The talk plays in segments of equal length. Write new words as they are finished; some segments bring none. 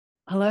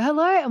Hello,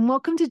 hello, and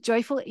welcome to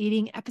Joyful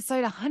Eating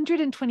episode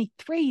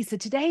 123. So,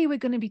 today we're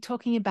going to be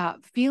talking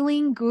about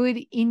feeling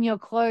good in your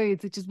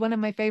clothes, which is one of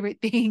my favorite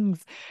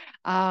things.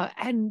 I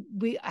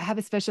have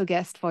a special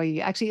guest for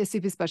you, actually, a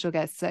super special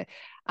guest.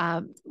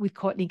 With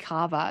Courtney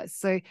Carver.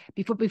 So,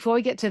 before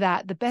we get to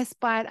that, the best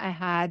bite I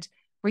had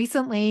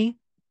recently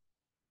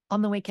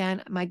on the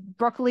weekend. My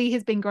broccoli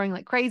has been growing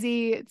like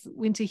crazy. It's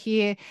winter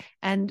here.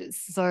 And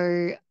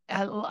so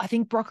I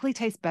think broccoli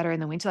tastes better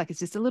in the winter. Like it's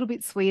just a little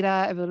bit sweeter,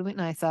 a little bit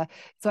nicer.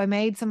 So I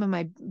made some of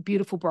my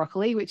beautiful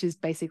broccoli, which is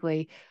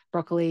basically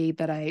broccoli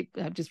that I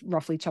just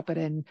roughly chop it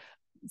and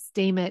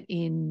steam it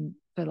in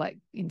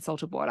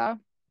salted water.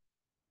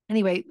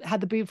 Anyway,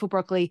 had the beautiful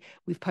broccoli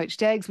with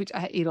poached eggs, which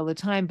I eat all the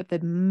time. But the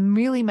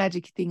really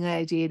magic thing that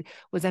I did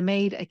was I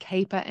made a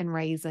caper and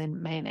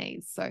raisin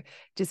mayonnaise. So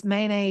just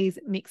mayonnaise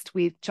mixed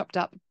with chopped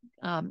up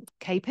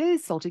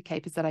capers, salted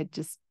capers that I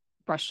just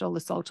brushed all the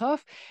salt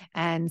off,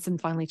 and some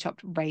finely chopped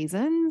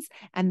raisins.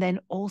 And then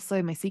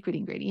also my secret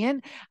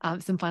ingredient,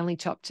 some finely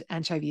chopped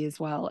anchovy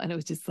as well. And it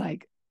was just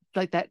like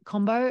that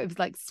combo of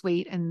like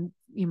sweet and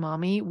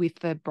umami with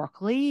the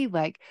broccoli,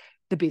 like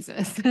the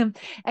business.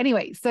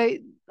 Anyway, so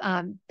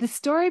the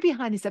story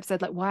behind this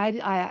episode,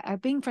 like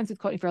I've been friends with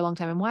Courtney for a long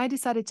time, and why I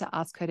decided to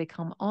ask her to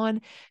come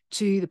on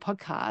to the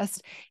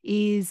podcast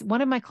is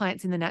one of my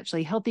clients in the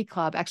Naturally Healthy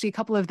Club, actually a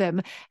couple of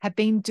them have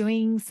been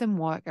doing some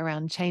work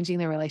around changing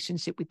their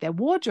relationship with their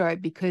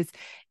wardrobe because,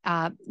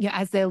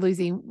 as they're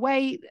losing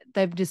weight,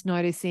 they're just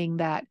noticing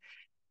that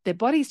their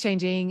body's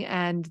changing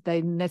and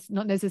they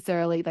not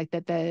necessarily like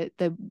that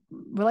the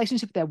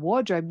relationship with their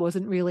wardrobe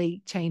wasn't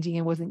really changing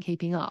and wasn't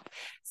keeping up.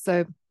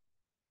 So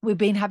we've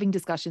been having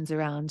discussions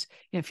around,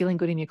 feeling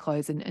good in your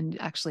clothes and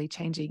actually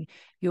changing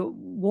your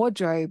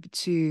wardrobe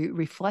to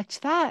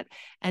reflect that.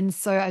 And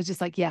so I was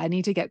just like, yeah, I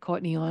need to get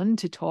Courtney on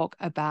to talk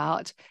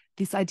about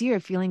this idea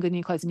of feeling good in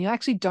your clothes. And you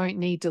actually don't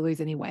need to lose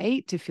any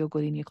weight to feel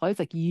good in your clothes.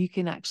 Like you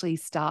can actually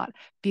start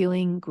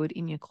feeling good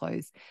in your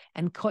clothes.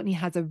 And Courtney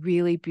has a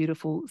really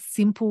beautiful,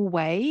 simple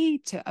way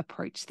to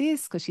approach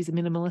this because she's a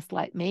minimalist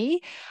like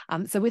me.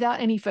 So without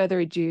any further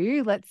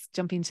ado, let's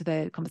jump into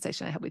the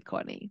conversation I had with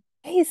Courtney.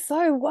 Hey,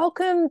 so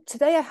welcome.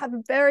 Today I have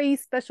a very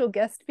special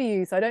guest for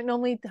you. So I don't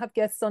normally have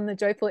guests on the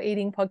Joyful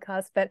Eating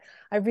podcast, but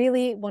I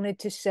really wanted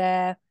to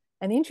share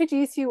and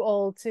introduce you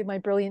all to my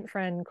brilliant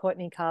friend,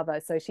 Courtney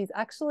Carver. So she's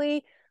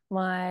actually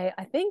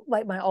I think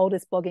like my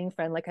oldest blogging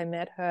friend. Like I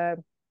met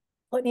her,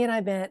 Courtney and I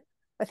met,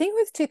 I think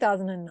it was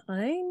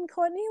 2009,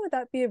 Courtney, would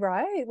that be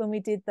right? When we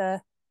did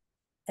the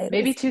Maybe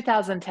A-list,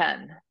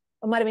 2010.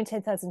 it might have been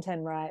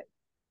 2010, right?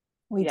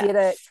 We did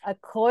a, Yes. a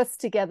course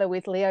together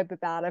with Leo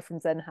Babauta from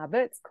Zen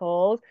Habits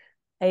called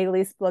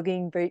A-list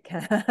Blogging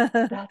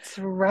Bootcamp. That's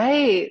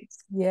right.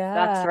 That's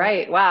Yeah,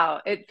 right.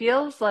 Wow. It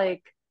feels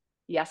like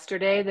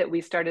yesterday that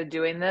we started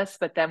doing this,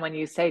 but then when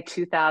you say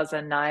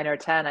 2009 or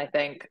 10, I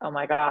think, oh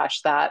my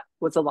gosh, that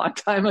was a long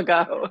time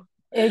ago.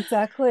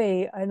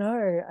 exactly. I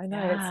know.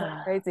 It's so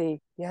Yeah.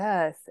 crazy.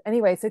 Yes.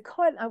 Anyway, so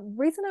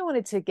reason I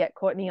wanted to get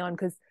Courtney on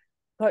because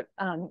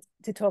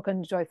to talk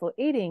on joyful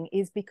eating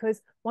is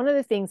because one of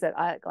the things that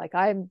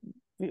I'm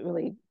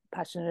really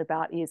passionate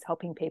about is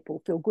helping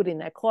people feel good in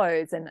their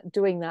clothes and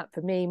doing that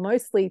for me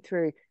mostly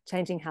through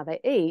changing how they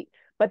eat.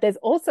 But there's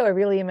also a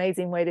really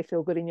amazing way to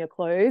feel good in your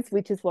clothes,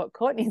 which is what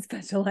Courtney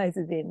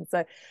specializes in.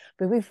 So,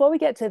 but before we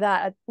get to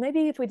that,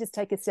 maybe if we just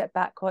take a step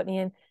back, Courtney,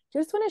 and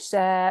just want to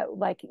share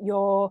like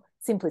your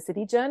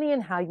simplicity journey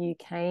and how you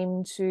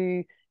came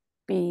to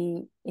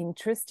be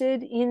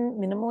interested in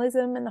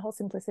minimalism and the whole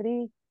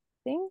simplicity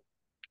thing.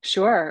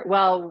 Sure.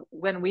 Well,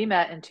 when we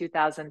met in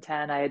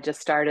 2010, I had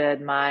just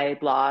started my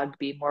blog,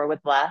 Be More with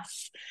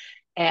Less.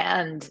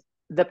 And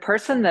the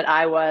person that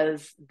I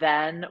was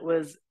then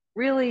was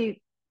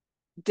really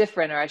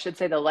different, or I should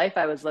say, the life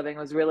I was living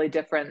was really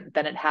different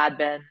than it had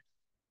been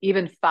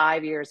even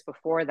 5 years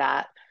before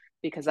that,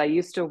 because I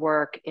used to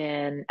work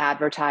in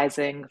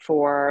advertising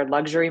for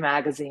luxury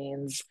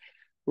magazines,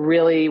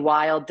 really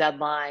wild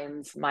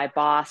deadlines. My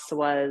boss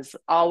was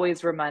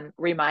always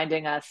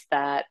reminding us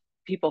that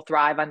people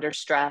thrive under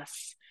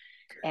stress.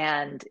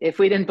 And if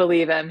we didn't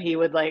believe him, he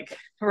would like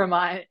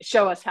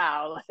show us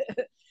how.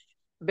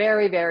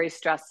 Very, very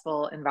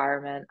stressful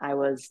environment. I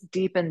was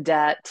deep in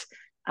debt.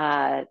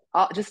 I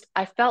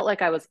felt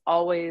like I was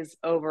always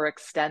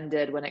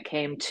overextended when it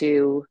came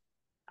to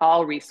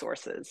all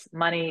resources,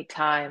 money,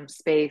 time,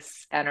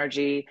 space,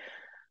 energy,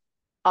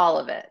 all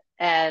of it.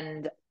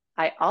 And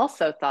I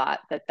also thought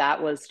that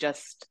that was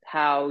just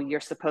how you're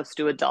supposed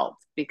to adult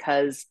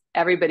because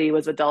everybody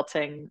was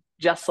adulting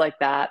just like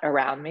that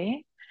around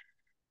me.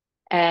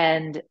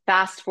 And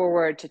fast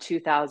forward to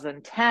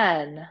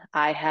 2010,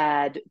 I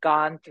had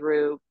gone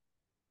through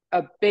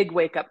a big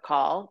wake up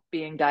call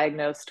being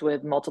diagnosed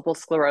with multiple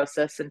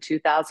sclerosis in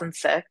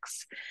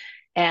 2006.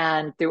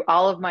 And through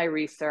all of my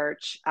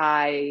research,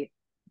 I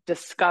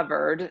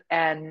discovered,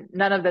 and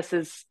none of this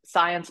is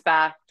science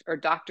backed or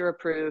doctor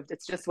approved,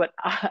 it's just what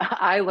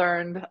I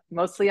learned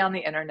mostly on the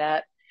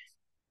internet,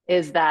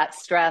 is that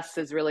stress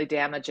is really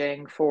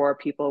damaging for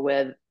people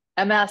with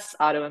MS,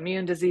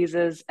 autoimmune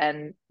diseases,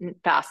 and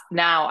fast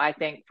now, I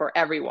think for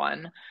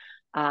everyone,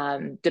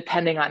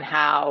 depending on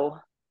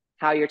how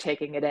you're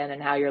taking it in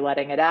and how you're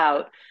letting it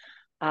out.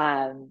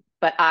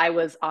 But I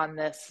was on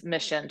this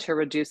mission to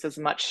reduce as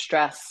much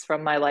stress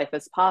from my life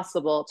as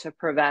possible to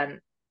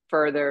prevent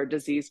further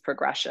disease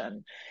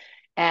progression.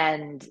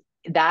 And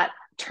that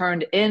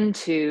turned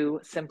into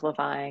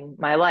simplifying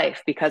my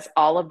life because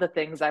all of the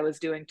things I was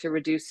doing to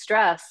reduce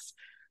stress,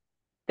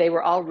 they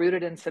were all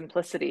rooted in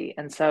simplicity.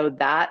 And so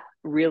that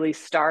really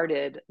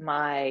started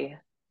my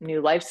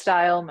new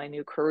lifestyle, my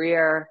new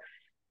career,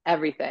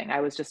 everything.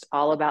 I was just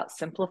all about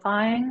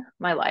simplifying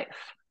my life.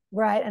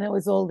 Right. And it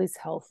was all this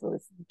health that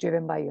was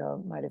driven by your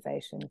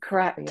motivation for your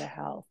Correct.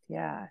 health.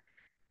 Yeah.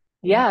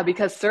 Yeah. Yeah,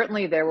 because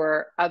certainly there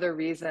were other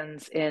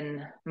reasons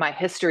in my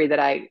history that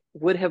I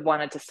would have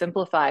wanted to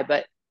simplify,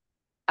 but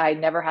I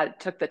never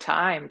had took the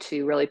time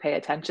to really pay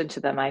attention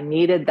to them. I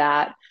needed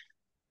that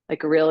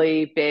like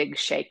really big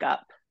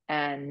shakeup.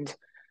 And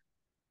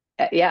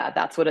yeah,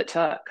 that's what it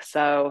took.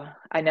 So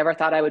I never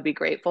thought I would be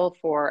grateful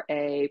for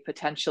a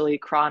potentially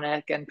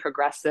chronic and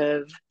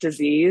progressive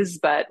disease,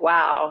 but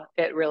wow,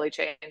 it really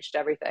changed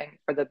everything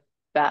for the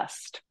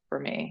best for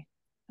me.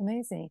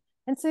 Amazing.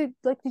 And so,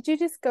 like, did you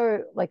just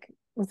go, like,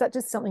 was that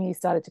just something you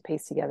started to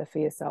piece together for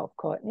yourself,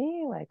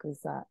 Courtney? Like,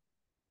 was that?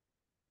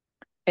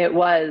 It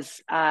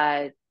was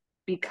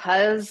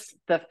because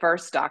the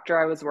first doctor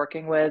I was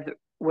working with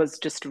was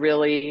just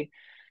really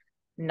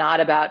not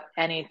about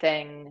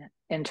anything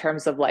in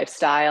terms of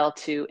lifestyle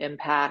to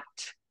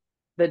impact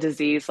the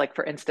disease. Like,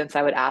 for instance,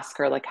 I would ask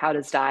her, like, how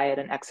does diet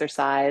and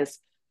exercise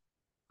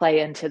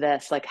play into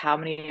this? Like, how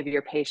many of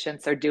your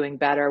patients are doing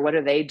better? What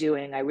are they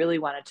doing? I really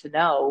wanted to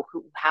know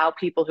how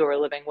people who are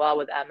living well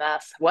with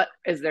MS, what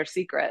is their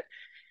secret?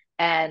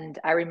 And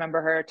I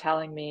remember her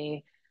telling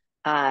me,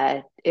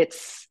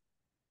 it's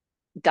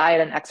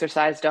diet and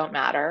exercise don't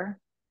matter.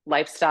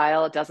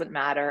 Lifestyle, it doesn't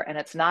matter. And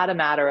it's not a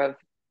matter of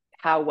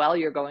how well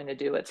you're going to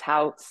do, it's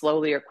how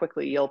slowly or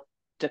quickly you'll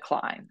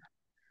decline.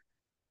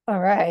 All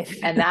right.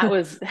 And that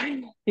was,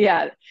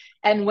 yeah.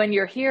 And when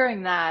you're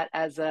hearing that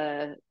as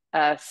a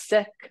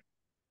sick,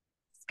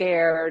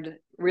 scared,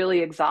 really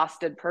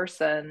exhausted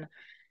person,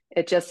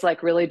 it just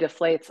like really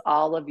deflates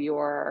all of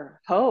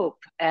your hope.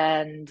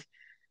 And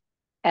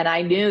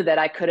I knew that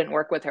I couldn't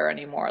work with her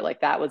anymore.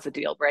 Like that was a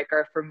deal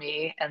breaker for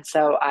me. And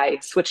so I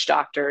switched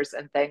doctors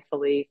and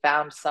thankfully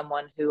found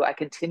someone who I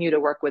continue to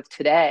work with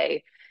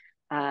today,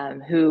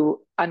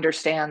 who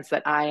understands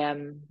that I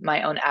am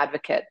my own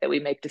advocate, that we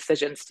make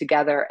decisions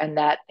together, and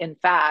that in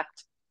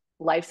fact,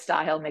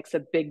 lifestyle makes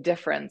a big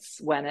difference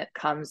when it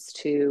comes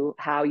to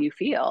how you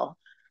feel.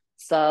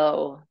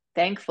 So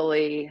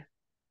thankfully,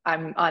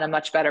 I'm on a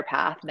much better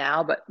path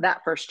now, but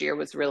that first year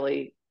was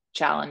really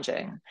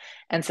challenging.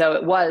 And so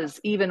it was,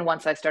 even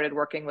once I started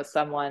working with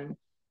someone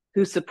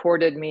who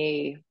supported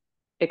me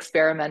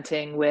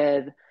experimenting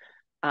with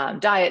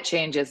diet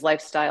changes,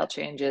 lifestyle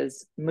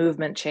changes,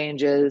 movement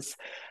changes,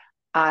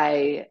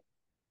 I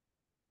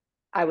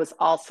I was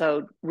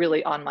also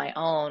really on my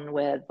own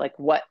with like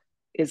what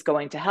is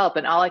going to help.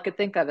 And all I could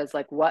think of is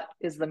like, what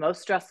is the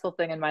most stressful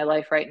thing in my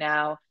life right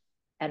now?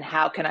 And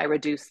how can I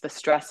reduce the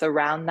stress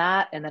around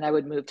that? And then I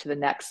would move to the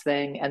next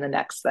thing and the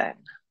next thing.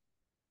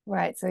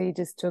 Right. So you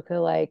just took a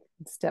like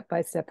step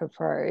by step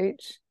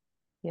approach.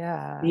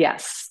 Yeah.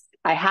 Yes,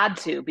 I had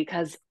to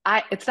because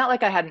it's not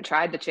like I hadn't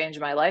tried to change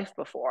my life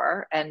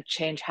before and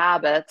change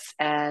habits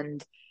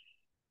and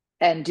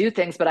do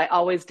things, but I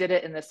always did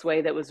it in this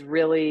way that was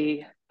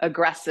really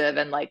aggressive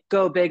and like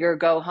go big or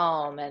go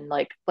home and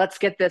like let's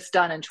get this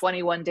done in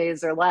 21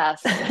 days or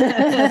less.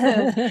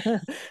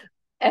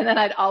 And then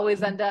I'd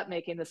always end up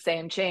making the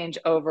same change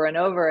over and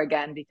over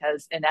again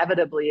because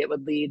inevitably it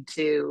would lead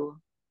to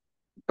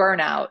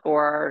burnout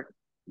or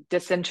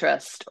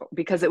disinterest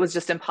because it was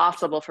just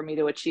impossible for me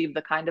to achieve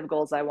the kind of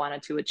goals I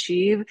wanted to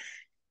achieve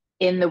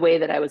in the way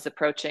that I was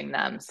approaching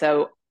them.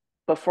 So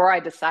before I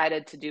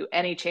decided to do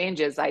any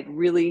changes, I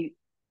really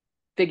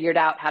figured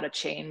out how to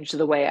change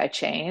the way I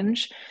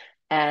change.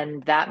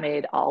 And that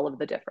made all of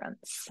the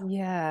difference.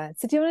 Yeah.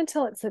 So do you want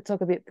to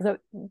talk a bit?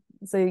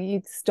 So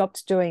you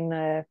stopped doing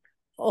the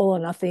all or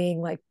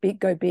nothing, like big,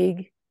 go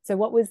big. So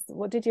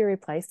what did you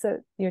replace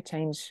your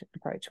change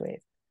approach with?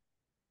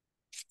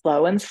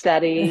 Slow and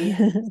steady,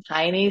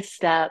 tiny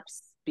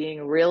steps,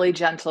 being really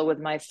gentle with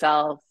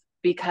myself,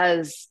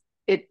 because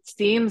it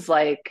seems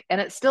like,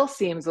 and it still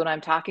seems when I'm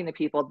talking to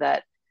people,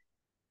 that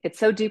it's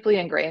so deeply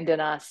ingrained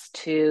in us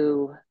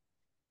to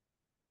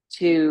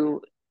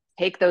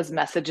take those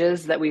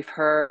messages that we've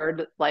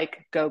heard,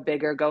 like go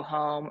big or go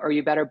home, or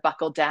you better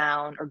buckle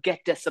down or get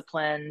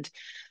disciplined,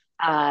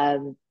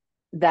 um,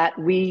 that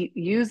we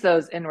use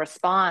those in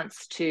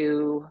response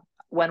to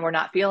when we're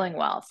not feeling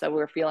well. So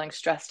we're feeling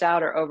stressed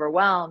out or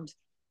overwhelmed.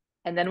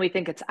 And then we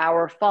think it's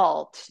our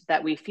fault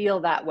that we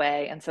feel that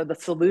way. And so the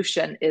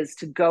solution is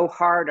to go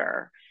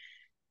harder.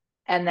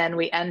 And then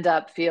we end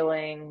up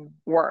feeling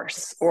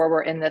worse, or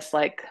we're in this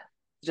like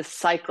just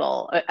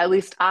cycle. At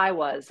least I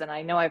was. And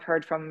I know I've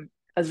heard from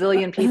a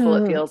zillion people,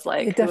 it feels You're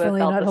like, who have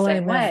definitely felt not the alone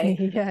same there.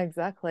 way. Yeah,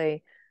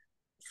 exactly.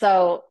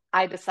 So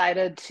I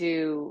decided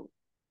to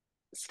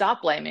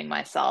stop blaming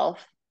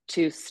myself,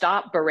 to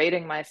stop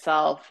berating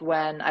myself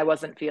when I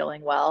wasn't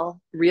feeling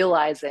well,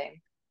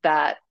 realizing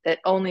that it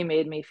only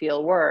made me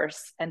feel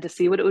worse, and to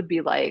see what it would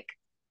be like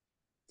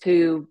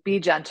to be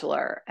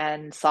gentler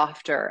and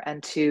softer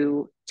and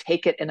to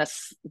take it in a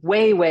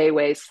way, way,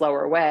 way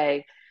slower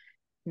way,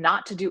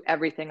 not to do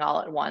everything all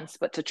at once,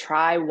 but to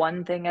try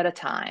one thing at a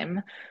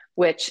time,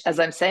 which, as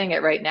I'm saying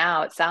it right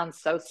now, it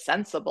sounds so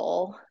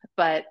sensible,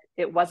 but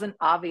it wasn't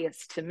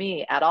obvious to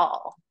me at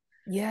all.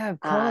 Yeah, of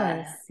Uh,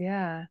 course.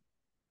 Yeah.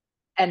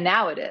 and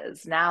now it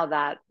is. Now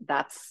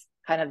that's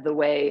kind of the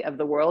way of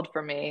the world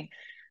for me.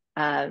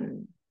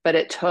 But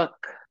it took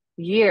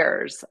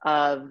years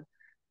of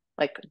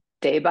like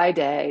day by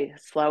day,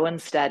 slow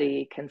and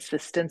steady,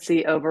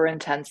 consistency over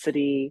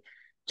intensity,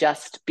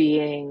 just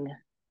being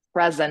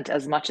present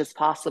as much as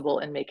possible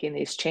in making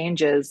these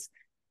changes.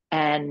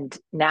 And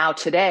now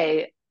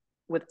today,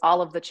 with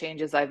all of the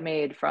changes I've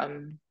made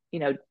from,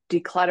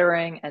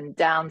 decluttering and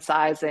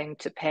downsizing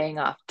to paying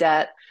off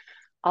debt,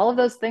 all of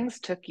those things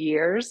took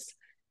years.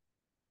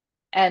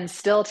 And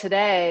still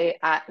today,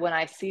 when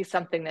I see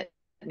something that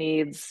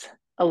needs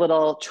a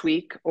little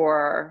tweak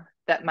or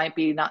that might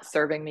be not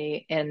serving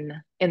me in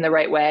the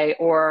right way,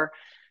 or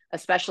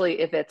especially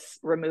if it's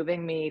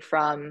removing me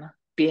from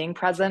being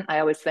present, I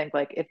always think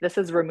like, if this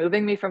is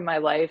removing me from my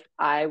life,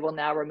 I will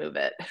now remove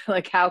it.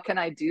 Like, how can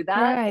I do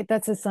that? Right.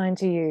 That's a sign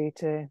to you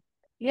to,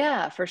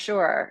 Yeah, for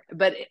sure.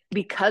 But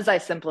because I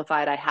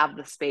simplified, I have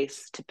the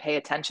space to pay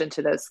attention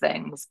to those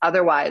things.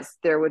 Otherwise,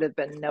 there would have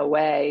been no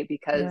way, yeah.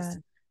 because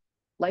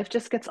life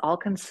just gets all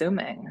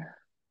consuming.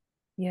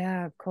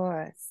 Yeah, of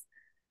course.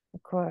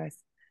 Of course.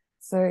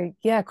 So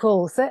yeah,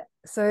 cool.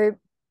 So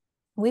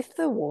with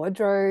the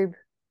wardrobe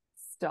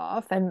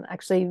stuff, and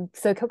actually,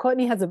 so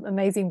Courtney has an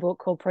amazing book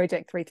called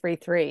Project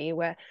 333,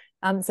 where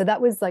so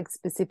that was like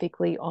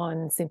specifically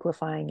on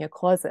simplifying your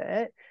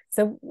closet.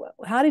 So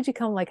how did you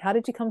come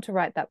to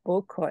write that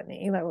book,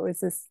 Courtney? Like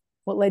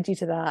what led you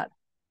to that?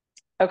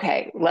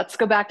 Okay, let's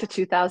go back to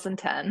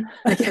 2010.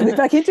 Okay, we're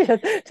back into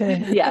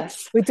it.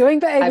 Yes, We're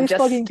doing I've behavior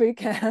blogging just, boot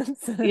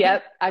camps.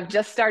 yep, I've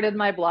just started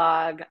my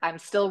blog. I'm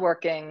still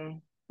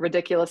working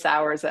ridiculous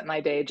hours at my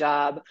day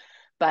job,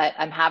 but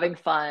I'm having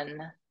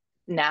fun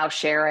now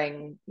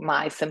sharing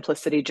my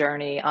simplicity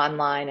journey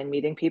online and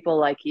meeting people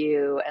like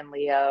you and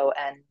Leo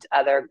and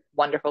other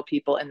wonderful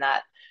people in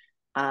that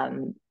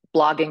um,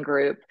 blogging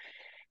group.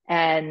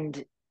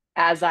 And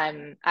as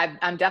I'm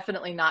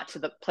definitely not to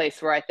the place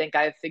where I think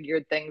I've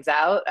figured things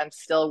out. I'm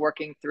still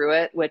working through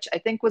it, which I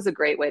think was a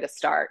great way to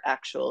start,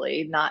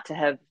 actually, not to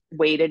have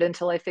waited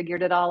until I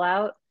figured it all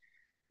out,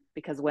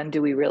 because when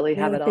do we really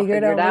have Really it all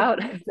figured out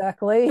figured like out?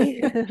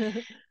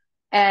 exactly.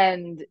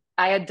 And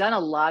I had done a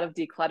lot of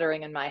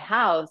decluttering in my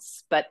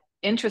house, but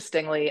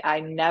interestingly, I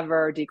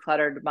never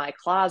decluttered my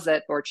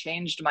closet or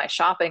changed my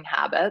shopping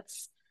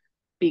habits,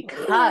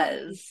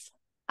 because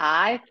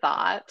I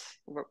thought,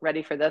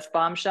 ready for this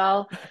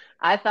bombshell?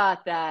 I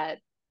thought that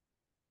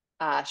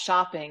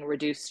shopping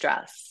reduced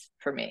stress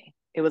for me.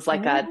 It was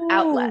like an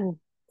outlet.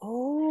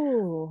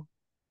 Oh,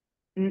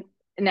 oh.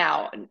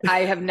 Now, I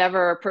have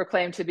never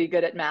proclaimed to be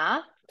good at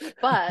math,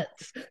 but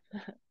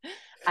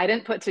I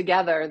didn't put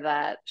together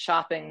that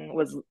shopping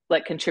was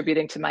like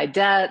contributing to my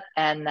debt,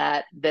 and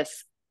that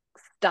this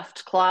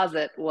stuffed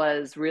closet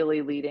was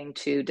really leading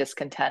to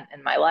discontent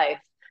in my life.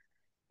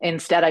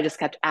 Instead, I just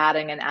kept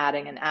adding and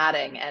adding and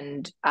adding.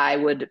 And I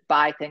would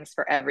buy things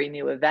for every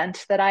new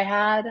event that I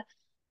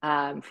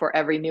had, for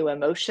every new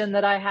emotion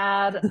that I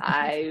had.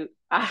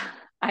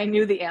 I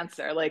knew the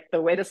answer. Like,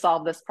 the way to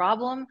solve this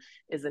problem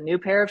is a new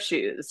pair of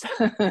shoes.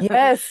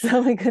 Yes.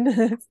 Oh my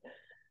goodness.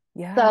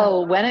 Yeah.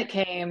 So when it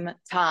came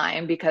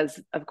time, because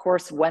of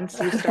course, once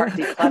you start I've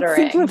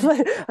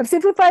decluttering,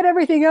 simplified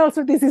everything else,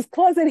 but this is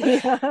closet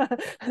here.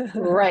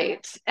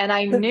 right. And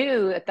I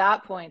knew at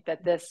that point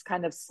that this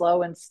kind of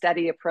slow and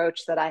steady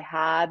approach that I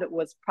had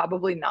was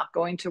probably not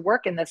going to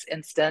work in this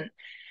instant.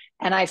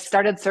 And I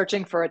started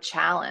searching for a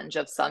challenge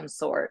of some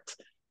sort.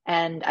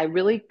 And I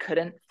really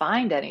couldn't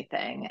find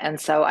anything. And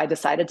so I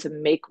decided to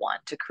make one,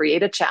 to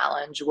create a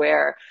challenge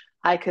where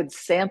I could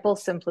sample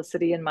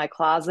simplicity in my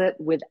closet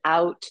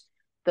without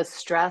the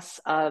stress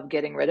of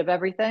getting rid of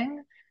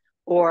everything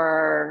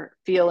or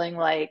feeling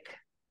like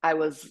I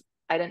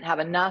didn't have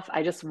enough.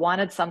 I just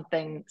wanted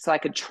something so I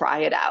could try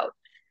it out.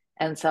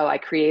 And so I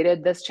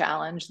created this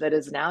challenge that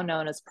is now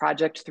known as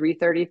Project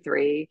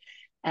 333,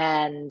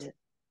 and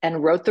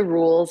wrote the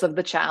rules of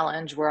the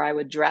challenge, where I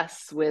would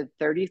dress with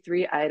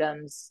 33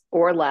 items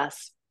or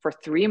less for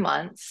 3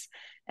 months.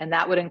 And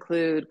that would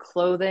include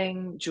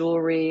clothing,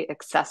 jewelry,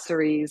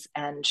 accessories,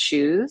 and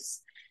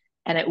shoes.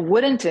 And it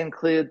wouldn't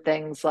include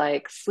things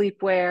like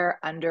sleepwear,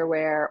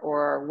 underwear,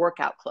 or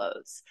workout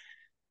clothes.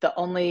 The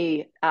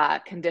only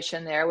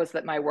condition there was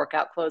that my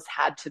workout clothes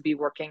had to be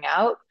working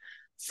out.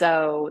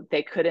 So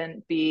they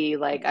couldn't be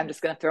like, I'm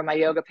just going to throw my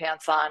yoga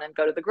pants on and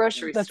go to the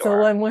grocery That's all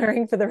store. I'm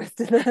wearing for the rest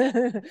of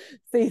the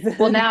season.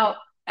 Well, now,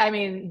 I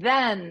mean,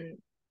 then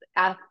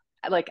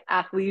like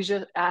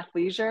athleisure,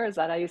 is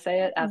that how you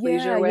say it? Yeah,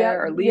 Athleisure yeah,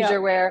 wear or yeah.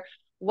 leisure wear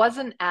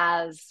wasn't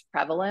as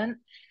prevalent.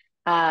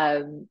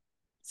 Um,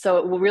 so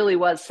it really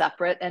was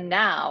separate. And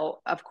now,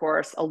 of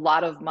course, a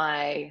lot of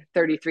my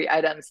 33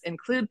 items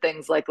include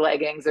things like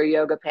leggings or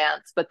yoga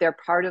pants, but they're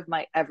part of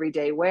my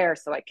everyday wear.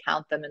 So I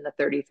count them in the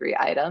 33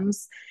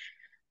 items.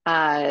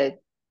 Uh,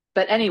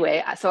 but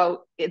anyway,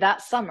 so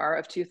that summer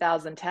of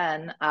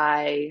 2010,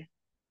 I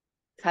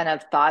kind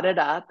of thought it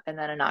up. And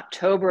then in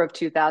October of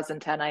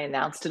 2010, I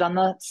announced it on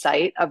the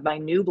site of my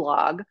new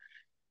blog.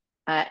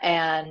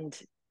 And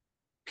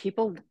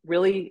people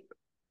really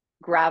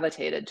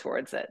gravitated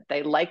towards it.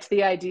 They liked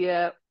the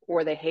idea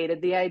or they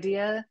hated the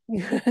idea.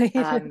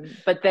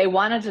 But they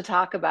wanted to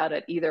talk about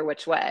it either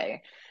which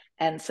way.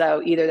 And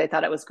so either they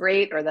thought it was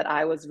great or that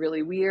I was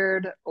really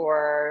weird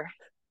or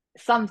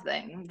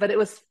something. But it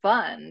was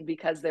fun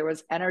because there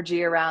was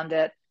energy around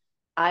it.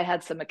 I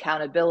had some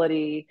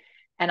accountability.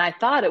 And I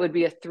thought it would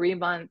be a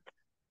 3-month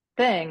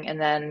thing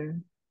and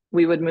then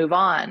we would move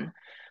on.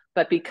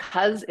 But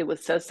because it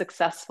was so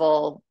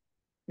successful,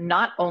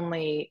 not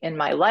only in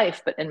my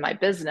life, but in my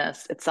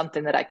business, it's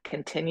something that I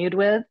continued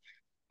with.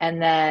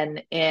 And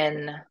then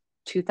in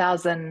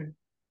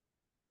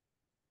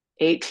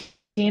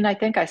 2018, I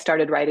think I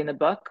started writing the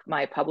book.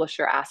 My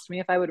publisher asked me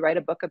if I would write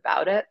a book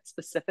about it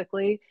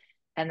specifically.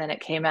 And then it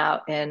came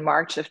out in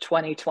March of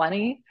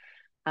 2020,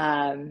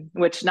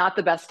 which not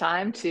the best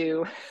time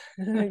to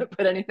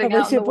put anything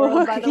out Publish in your the world,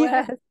 book, by the way.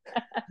 yes.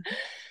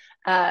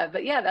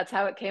 But yeah, that's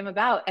how it came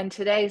about. And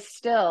today,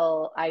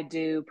 still, I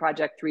do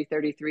Project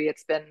 333.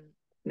 It's been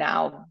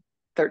now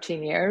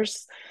 13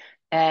 years,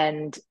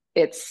 and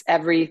it's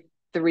every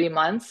 3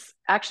 months.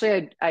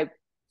 Actually, I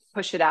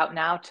push it out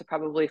now to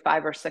probably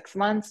 5 or 6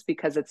 months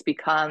because it's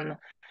become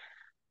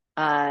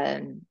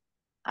I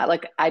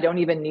don't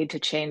even need to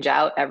change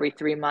out every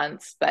 3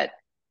 months, but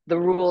the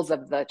rules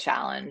of the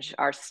challenge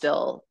are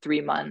still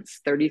 3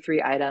 months,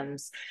 33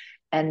 items.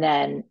 And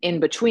then in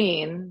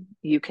between,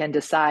 you can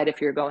decide if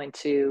you're going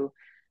to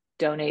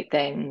donate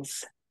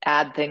things,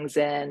 add things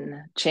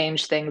in,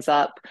 change things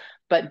up,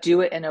 but do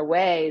it in a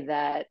way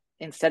that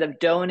instead of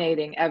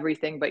donating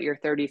everything but your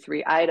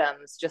 33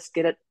 items, just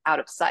get it out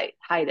of sight,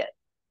 hide it.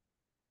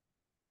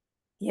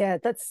 Yeah,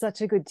 that's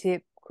such a good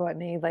tip,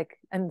 Courtney. Like,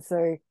 and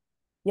so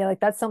yeah,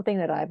 like that's something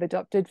that I've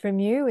adopted from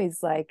you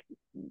is like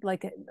I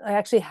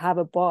actually have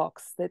a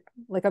box that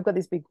like I've got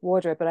this big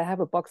wardrobe, but I have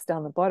a box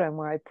down the bottom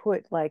where I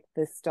put like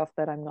the stuff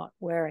that I'm not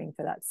wearing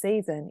for that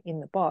season in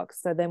the box.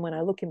 So then when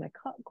I look in my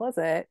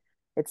closet,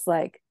 it's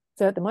like,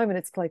 so at the moment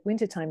it's like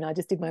winter time now. I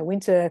just did my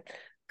winter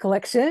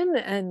collection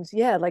and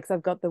yeah, like so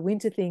I've got the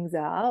winter things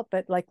out,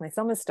 but like my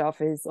summer stuff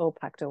is all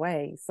packed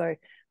away. So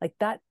like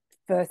that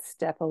first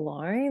step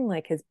alone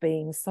like has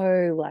been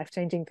so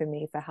life-changing for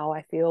me for how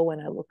I feel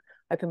when I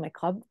open my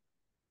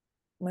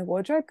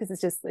wardrobe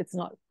because it's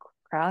not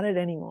crowded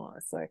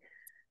anymore.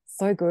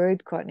 So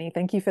good, Courtney.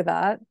 Thank you for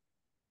that.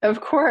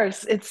 Of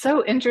course, it's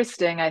so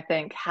interesting, I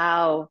think,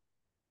 how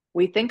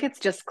we think it's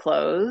just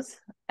clothes.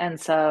 And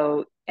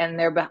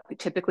they're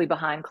typically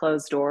behind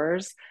closed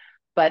doors,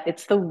 but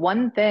it's the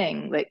one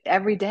thing that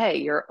every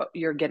day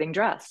you're getting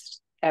dressed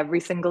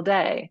every single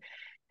day.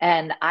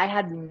 And I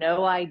had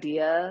no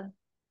idea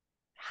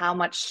how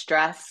much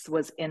stress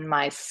was in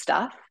my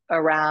stuff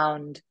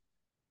around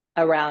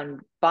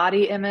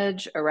body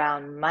image,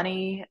 around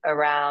money,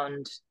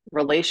 around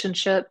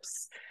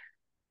relationships,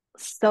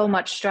 so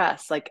much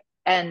stress. Like,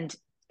 and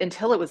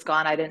until it was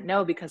gone, I didn't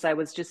know because I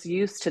was just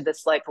used to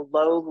this like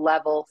low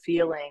level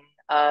feeling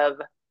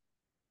of,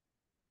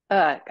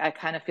 I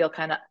kind of feel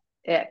kind of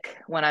ick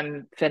when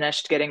I'm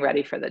finished getting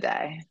ready for the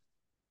day.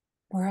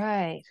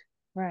 Right,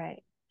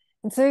 right.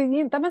 And so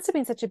yeah, that must have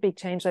been such a big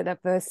change, like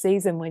that first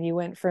season when you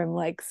went from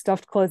like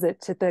stuffed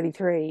closet to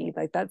 33.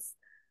 Like that's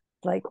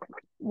like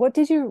what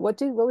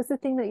was the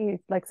thing that you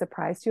like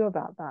surprised you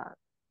about that?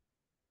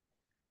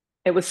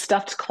 It was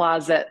stuffed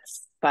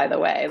closets, by the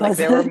way. Like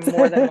there were Closet.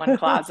 more than one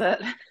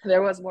closet.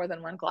 There was more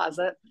than one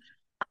closet.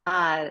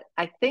 I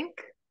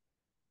think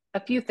a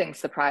few things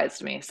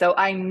surprised me. So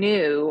I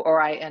knew or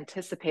I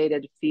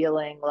anticipated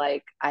feeling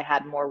like I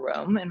had more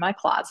room in my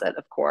closet,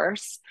 of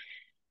course.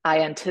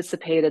 I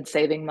anticipated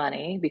saving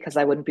money because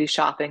I wouldn't be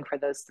shopping for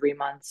those 3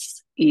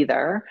 months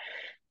either.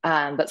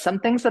 But some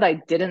things that I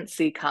didn't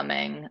see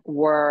coming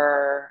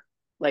were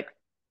like,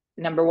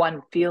 number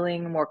one,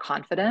 feeling more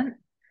confident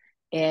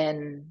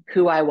in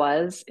who I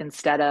was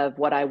instead of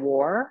what I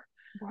wore.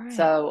 Right.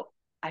 So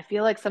I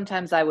feel like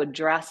sometimes I would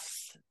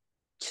dress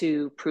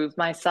to prove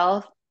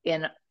myself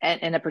in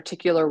a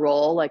particular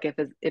role. Like if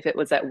it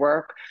was at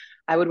work,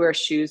 I would wear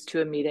shoes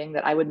to a meeting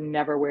that I would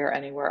never wear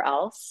anywhere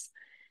else.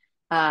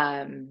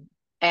 And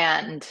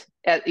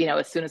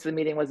as soon as the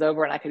meeting was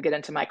over and I could get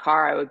into my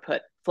car, I would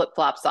put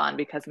flip-flops on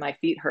because my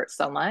feet hurt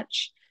so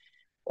much.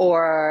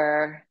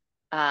 Or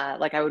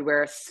like I would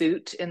wear a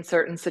suit in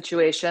certain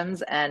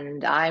situations,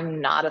 and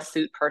I'm not a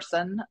suit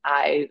person.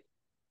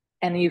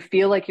 And you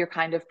feel like you're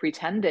kind of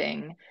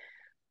pretending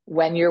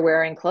when you're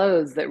wearing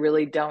clothes that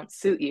really don't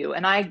suit you.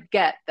 And I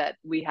get that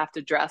we have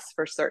to dress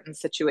for certain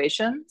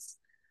situations,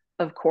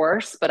 of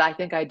course, but I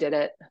think I did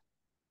it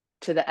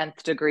to the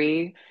nth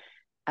degree.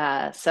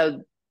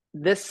 So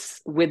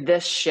with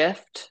this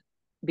shift,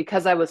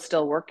 because I was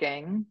still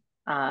working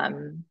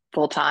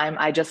full time,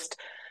 I just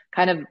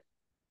kind of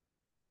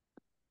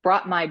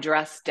brought my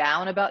dress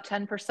down about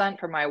 10%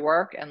 for my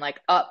work and like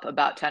up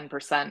about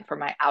 10% for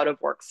my out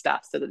of work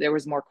stuff so that there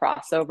was more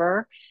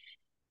crossover.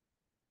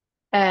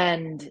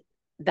 And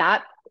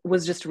that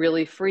was just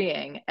really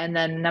freeing. And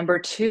then number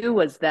two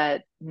was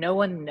that no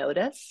one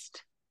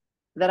noticed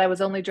that I was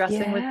only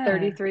dressing with Yeah.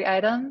 33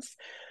 items.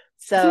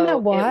 Isn't that So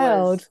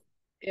wild?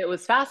 it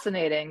was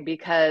fascinating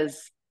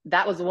because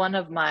that was one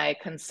of my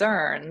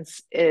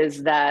concerns,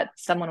 is that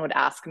someone would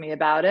ask me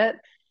about it.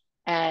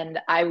 And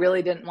I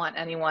really didn't want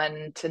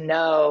anyone to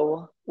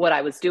know what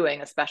I was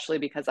doing, especially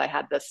because I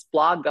had this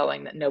blog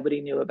going that nobody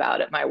knew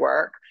about at my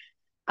work.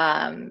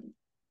 Um,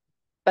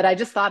 but I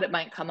just thought it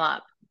might come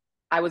up.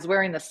 I was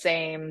wearing the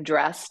same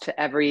dress to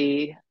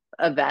every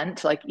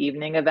event, like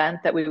evening event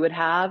that we would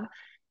have.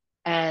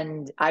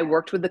 And I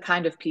worked with the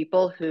kind of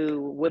people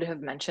who would have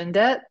mentioned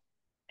it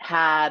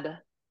had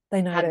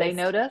They had they noticed.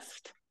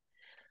 noticed.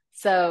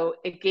 So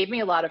it gave me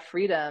a lot of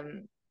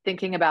freedom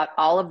thinking about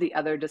all of the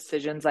other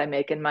decisions I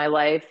make in my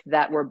life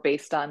that were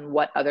based on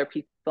what other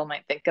people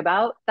might think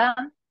about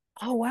them.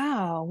 Oh,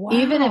 wow.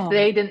 Even if Wow.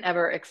 they didn't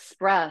ever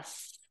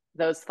express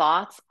those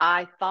thoughts,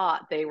 I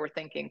thought they were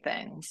thinking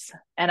things.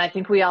 And I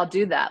think we all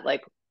do that.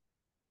 Like,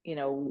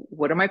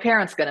 what are my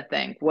parents going to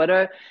think?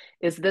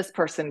 Is this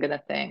person going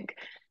to think?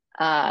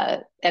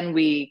 And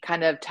we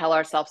kind of tell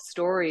ourselves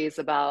stories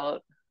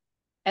about,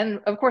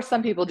 and of course,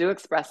 some people do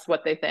express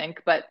what they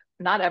think, but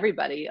not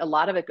everybody. A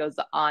lot of it goes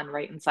on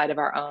right inside of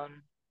our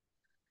own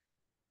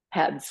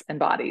heads and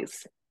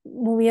bodies.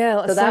 Well,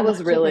 yeah, So so that was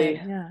much of it. really,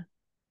 Yeah.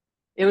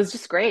 it was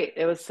just great.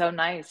 It was so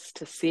nice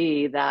to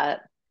see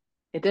that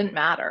it didn't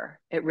matter.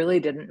 It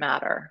really didn't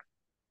matter.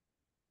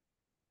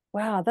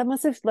 Wow, that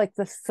must have like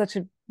that's such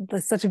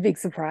a big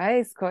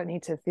surprise,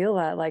 Courtney, to feel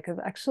that. Like,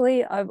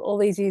 I've all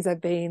these years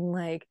I've been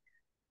like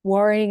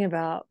worrying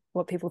about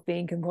what people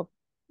think and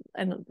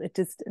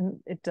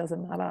it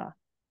doesn't matter.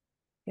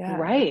 Yeah.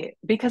 Right.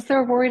 Because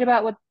they're worried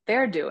about what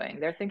they're doing.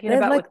 They're thinking They're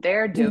about like, what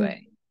they're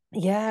doing.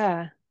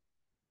 yeah,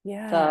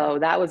 yeah. So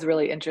that was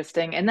really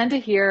interesting. And then to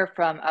hear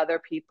from other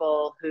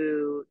people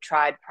who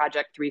tried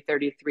Project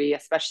 333,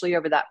 especially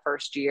over that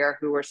first year,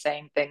 who were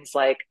saying things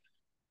like,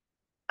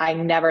 I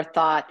never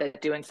thought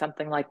that doing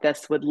something like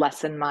this would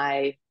lessen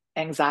my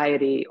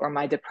anxiety or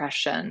my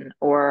depression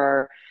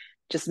or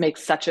just make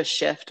such a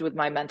shift with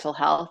my mental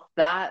health.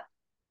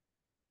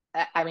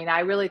 I mean,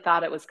 I really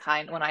thought it was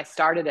when I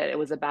started it, it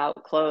was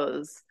about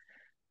clothes.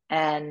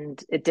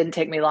 And it didn't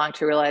take me long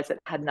to realize it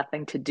had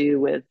nothing to do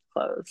with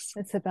clothes.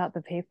 It's about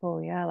the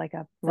people, yeah, like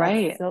that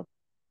Right.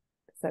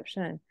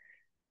 self-perception.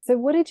 So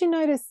what did you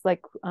notice like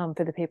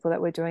for the people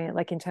that were doing it,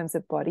 like in terms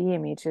of body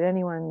image? Did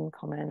anyone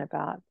comment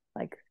about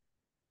like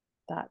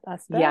that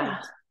Yeah,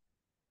 aspect?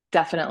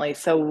 definitely.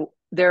 So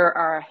there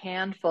are a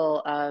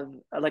handful of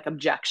like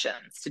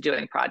objections to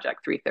doing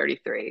Project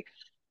 333.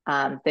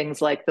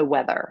 Things like the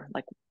weather.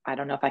 Like, I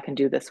don't know if I can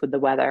do this with the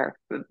weather.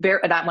 When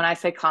I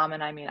say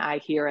common, I mean I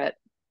hear it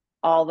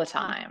all the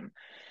time.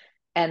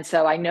 And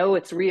so I know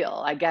it's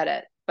real. I get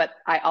it. But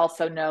I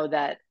also know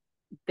that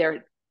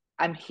there,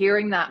 I'm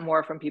hearing that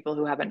more from people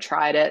who haven't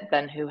tried it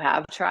than who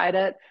have tried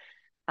it.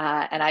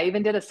 And I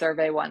even did a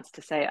survey once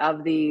to say,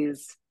 of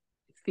these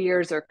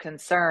fears or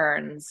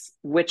concerns,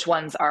 which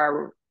ones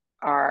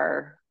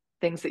are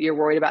things that you're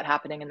worried about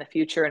happening in the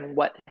future and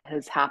what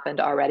has happened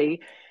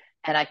already.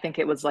 And I think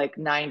it was like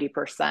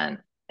 90%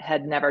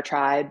 had never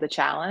tried the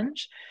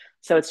challenge.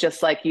 So it's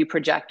just like you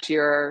project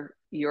your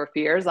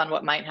fears on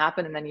what might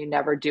happen and then you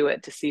never do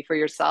it to see for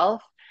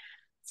yourself.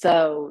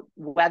 So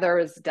weather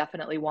is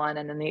definitely one.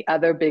 And then the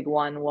other big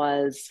one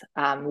was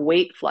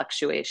weight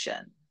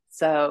fluctuation.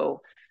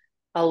 So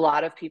a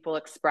lot of people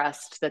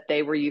expressed that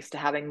they were used to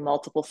having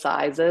multiple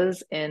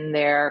sizes in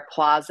their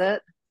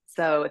closet.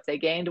 So if they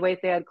gained weight,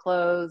 they had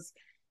clothes.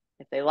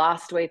 If they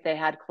lost weight, they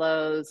had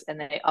clothes. And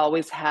they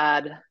always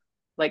had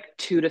like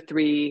 2 to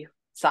 3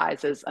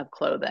 sizes of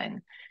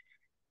clothing.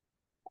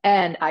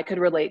 And I could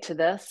relate to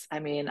this. I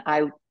mean,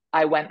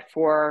 I went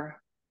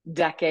for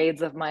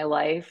decades of my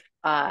life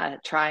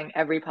trying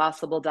every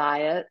possible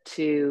diet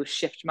to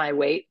shift my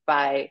weight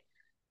by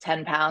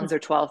 10 pounds or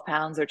 12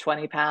 pounds or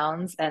 20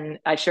 pounds. And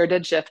I sure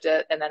did shift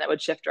it. And then it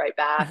would shift right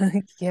back.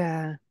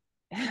 Yeah.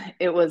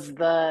 It was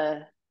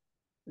the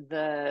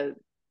the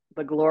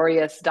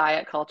glorious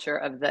diet culture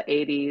of the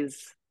 80s,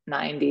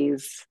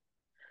 90s,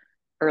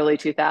 early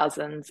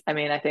 2000s. I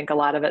mean, I think a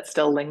lot of it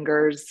still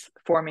lingers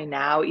for me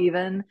now,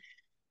 even.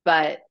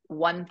 But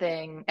one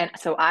thing, and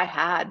so I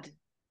had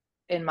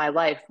in my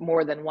life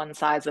more than one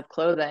size of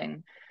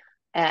clothing.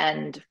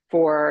 And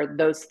for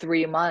those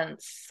 3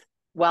 months,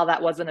 while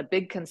that wasn't a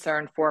big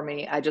concern for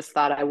me, I just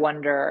thought, I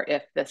wonder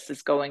if this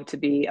is going to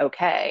be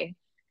okay.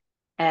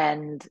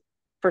 And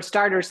for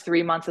starters,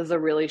 3 months is a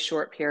really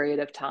short period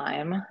of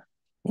time.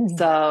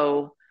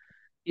 So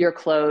your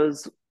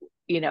clothes,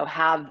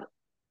 have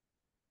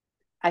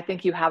I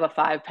think you have a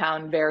 5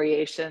 pound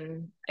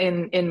variation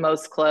in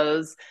most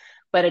clothes,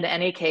 but in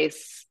any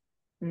case,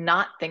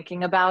 not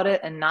thinking about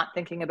it and not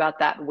thinking about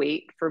that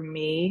weight for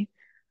me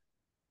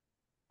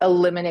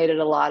eliminated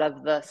a lot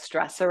of the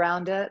stress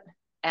around it.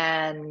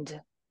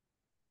 And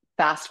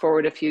fast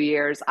forward a few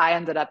years, I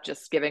ended up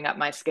just giving up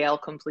my scale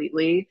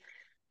completely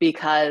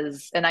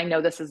because, and I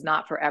know this is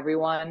not for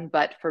everyone,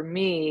 but for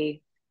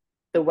me,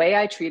 the way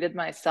I treated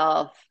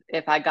myself,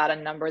 if I got a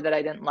number that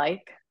I didn't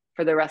like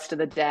for the rest of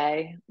the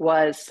day,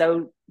 was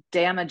so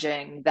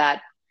damaging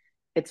that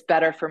it's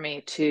better for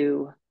me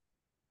to,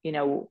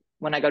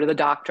 when I go to the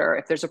doctor,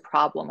 if there's a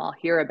problem, I'll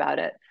hear about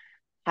it.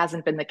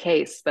 Hasn't been the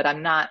case, but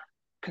I'm not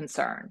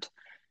concerned.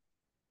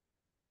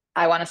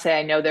 I want to say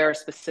I know there are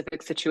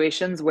specific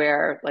situations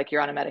where, like,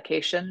 you're on a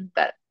medication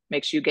that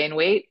makes you gain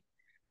weight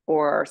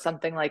or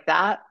something like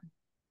that,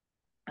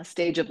 a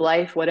stage of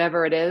life,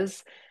 whatever it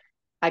is.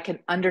 I can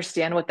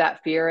understand what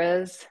that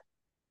fear is.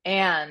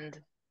 And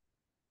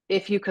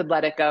if you could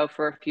let it go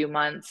for a few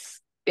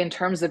months in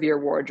terms of your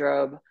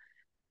wardrobe,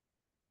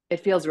 it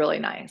feels really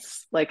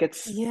nice. Like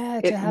Yeah,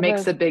 to it have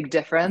makes a a big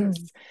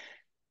difference.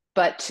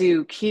 But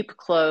to keep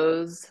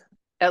clothes,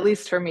 at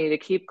least for me, to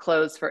keep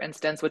clothes, for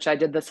instance, which I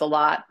did this a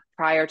lot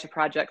prior to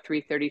Project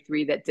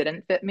 333 that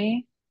didn't fit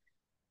me,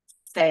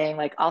 saying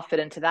like, I'll fit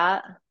into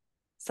that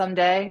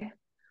someday,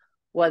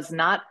 was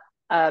not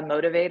a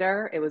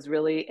motivator. It was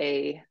really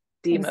a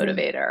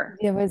demotivator.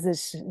 Yeah,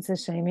 it's a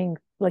shaming,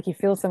 like you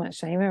feel so much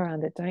shame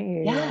around it, don't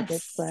you? Like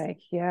it's Yes, like,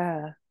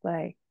 yeah,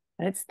 like,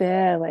 and it's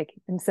there, like,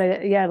 and so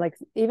yeah, like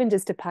even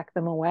just to pack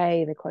them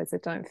away, the clothes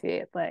that don't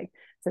fit, like,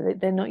 so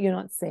that you're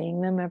not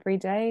seeing them every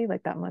day,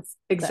 like that has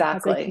a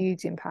exactly.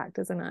 huge impact,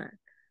 doesn't it?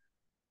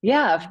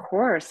 Yeah, of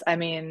course. I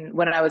mean,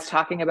 when I was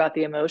talking about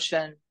the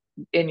emotion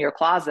in your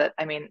closet,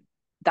 I mean,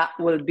 that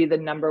would be the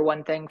number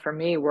one thing for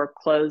me were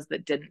clothes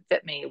that didn't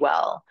fit me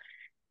well.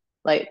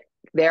 Like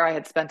there, I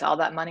had spent all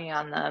that money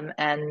on them.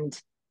 And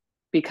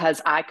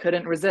because I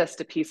couldn't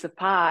resist a piece of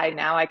pie,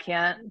 now I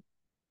can't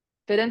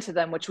fit into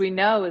them, which we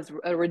know is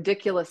a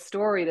ridiculous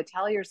story to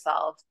tell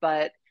yourself,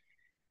 but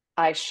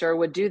I sure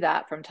would do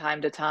that from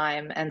time to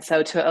time. And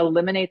so to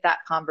eliminate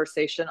that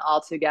conversation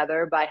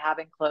altogether by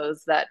having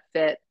clothes that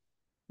fit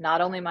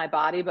not only my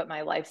body, but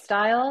my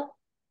lifestyle,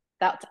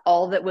 that's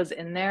all that was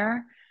in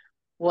there,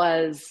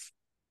 was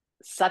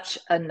such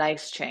a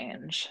nice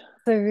change.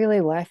 So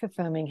really life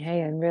affirming, hey,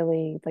 and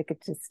really like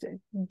it's just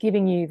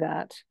giving you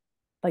that,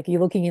 like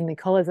you're looking in the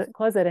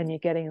closet and you're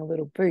getting a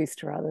little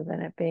boost rather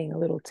than it being a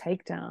little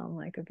takedown,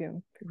 like of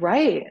your,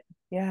 Right,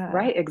 yeah,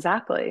 right,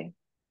 exactly.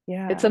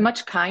 It's a yeah.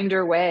 much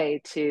kinder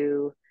way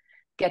to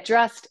get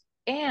dressed,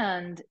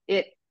 and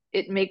it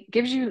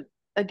gives you,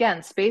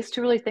 again, space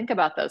to really think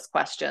about those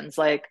questions.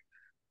 Like,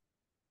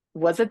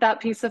 was it that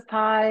piece of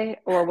pie,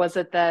 or was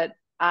it that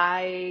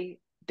I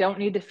don't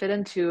need to fit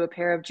into a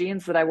pair of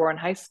jeans that I wore in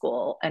high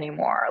school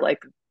anymore? Like,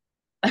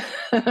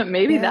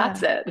 maybe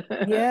that's Yeah. it.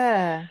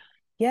 Yeah.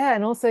 Yeah.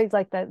 And also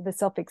like the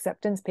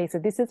self-acceptance piece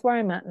of this is where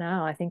I'm at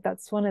now. I think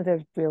that's one of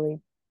the really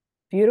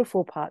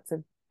beautiful parts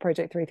of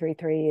Project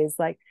 333 is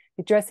like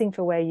you're dressing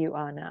for where you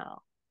are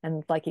now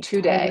and like it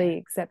Today. totally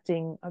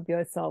accepting of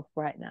yourself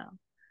right now.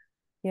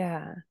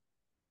 Yeah.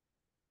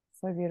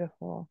 So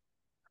beautiful.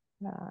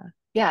 Yeah.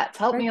 Yeah, it's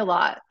helped Right. me a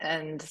lot.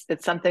 And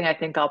it's something I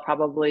think I'll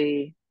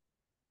probably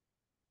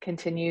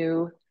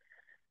continue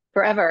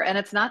forever. And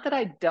it's not that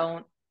I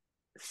don't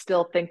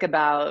still think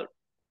about,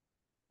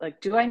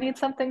 like, do I need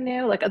something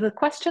new? Like, the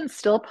questions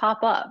still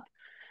pop up.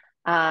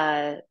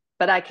 Uh,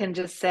 but I can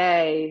just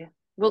say,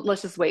 well,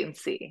 let's just wait and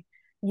see.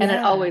 And it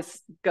Yeah.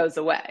 always goes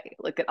away.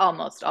 Like, it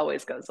almost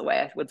always goes away.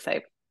 I would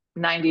say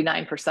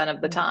 99% of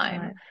the All the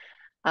time.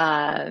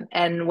 time.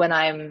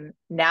 And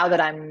now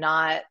that I'm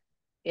not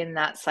in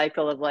that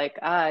cycle of like,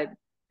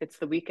 it's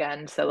the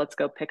weekend, so let's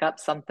go pick up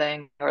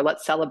something, or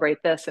let's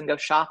celebrate this and go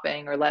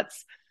shopping, or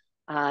let's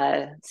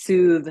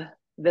soothe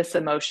this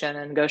emotion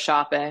and go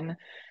shopping.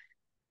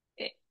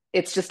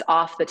 It's just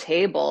off the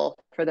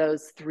table for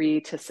those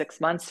 3 to 6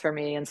 months for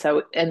me. And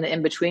so in the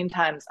in between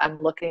times, I'm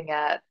looking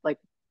at like,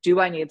 do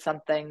I need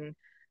something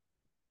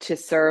to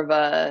serve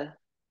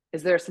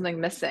is there something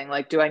missing?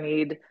 Like, do I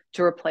need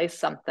to replace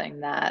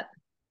something that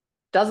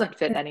doesn't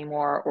fit It's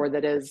anymore or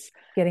that is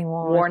getting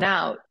worn. worn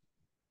out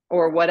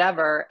or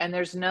whatever? And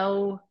there's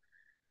no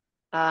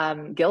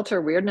guilt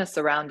or weirdness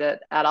around it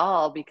at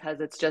all because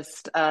it's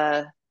just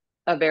a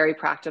very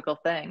practical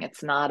thing.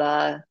 It's not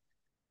an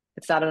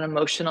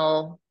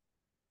emotional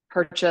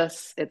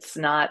purchase. It's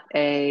not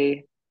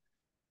a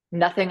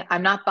nothing.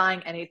 I'm not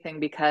buying anything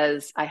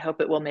because I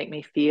hope it will make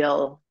me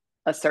feel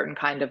a certain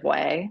kind of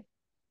way.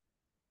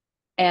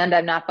 And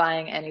I'm not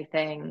buying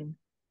anything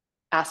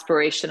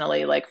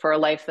aspirationally, like for a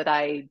life that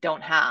I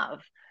don't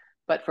have,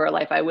 but for a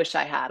life I wish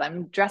I had.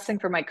 I'm dressing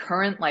for my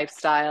current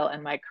lifestyle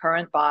and my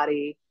current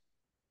body,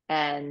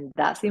 and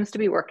that seems to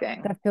be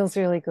working. That feels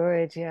really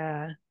good.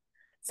 Yeah.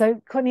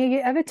 So, Courtney, are you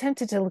ever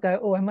tempted to go,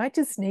 oh, I might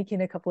just sneak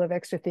in a couple of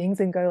extra things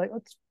and go like,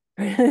 let's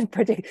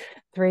predict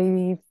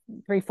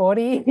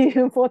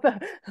 340 for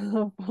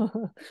the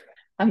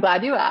I'm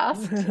glad you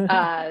asked.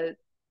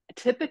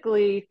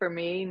 typically for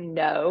me,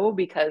 no,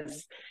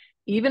 because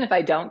even if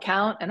I don't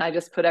count and I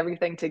just put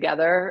everything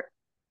together,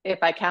 if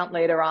I count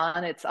later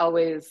on, it's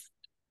always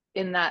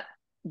in that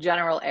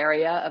general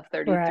area of Right.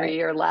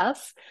 33 or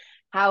less.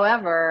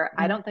 However,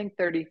 I Mm. don't think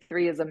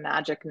 33 is a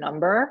magic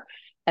number.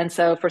 And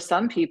so for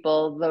some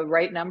people, the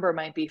right number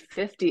might be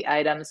 50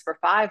 items for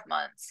 5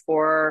 months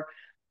or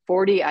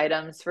 40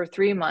 items for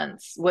 3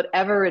 months.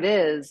 Whatever it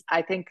is,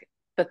 I think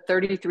the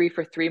 33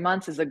 for 3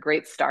 months is a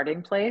great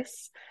starting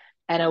place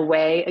and a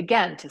way,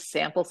 again, to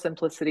sample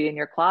simplicity in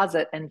your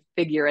closet and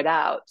figure it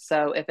out.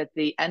 So if at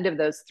the end of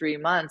those 3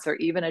 months, or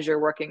even as you're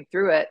working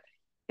through it,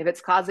 if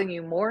it's causing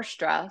you more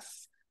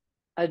stress,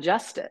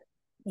 adjust it.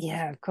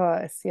 Yeah, of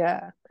course.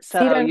 Yeah. So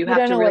So you you have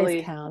don't to always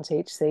really, count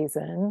each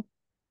season.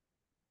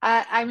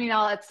 I mean,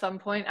 I'll at some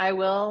point I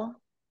will.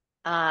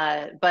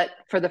 But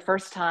for the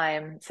first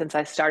time since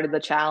I started the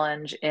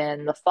challenge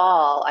in the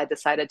fall, I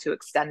decided to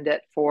extend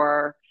it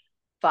for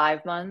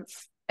 5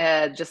 months,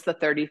 just the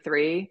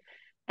 33.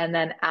 And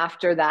then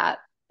after that,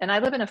 and I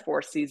live in a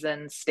 4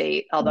 season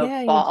state, although Yeah,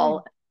 you do.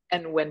 fall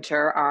and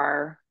winter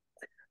are,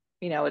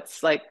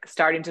 it's like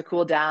starting to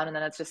cool down and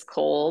then it's just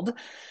cold.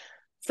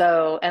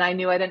 So, and I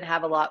knew I didn't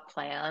have a lot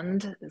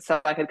planned,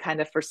 so I could kind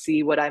of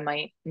foresee what I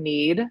might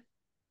need.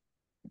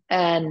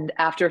 And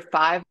after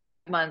 5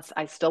 months,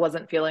 I still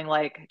wasn't feeling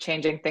like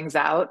changing things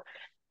out.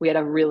 We had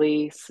a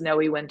really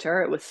snowy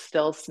winter. It was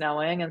still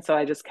snowing. And so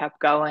I just kept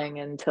going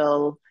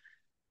until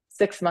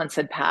 6 months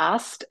had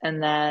passed.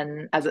 And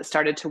then as it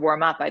started to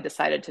warm up, I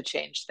decided to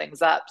change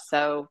things up.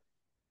 So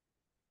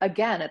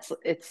again,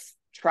 it's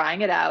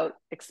trying it out,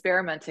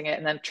 experimenting it,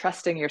 and then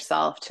trusting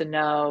yourself to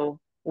know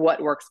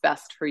what works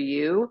best for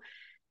you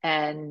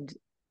and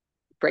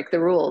break the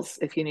rules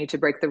if you need to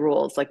break the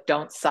rules. Like,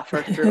 don't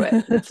suffer through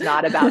it. It's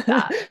not about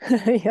that.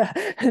 Yeah,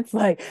 it's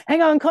like,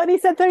 hang on, Courtney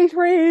said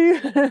 33.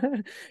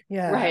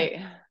 Yeah. Right.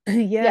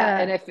 Yeah.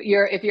 And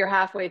Yeah. if you're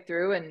halfway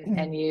through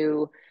and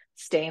you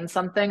stain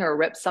something or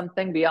rip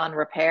something beyond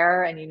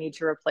repair and you need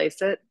to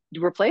replace it,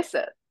 you replace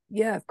it.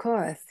 Yeah, of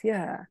course.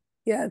 Yeah.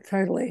 Yeah,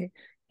 totally.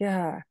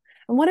 Yeah.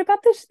 And what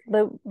about this,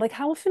 like,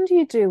 how often do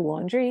you do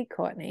laundry,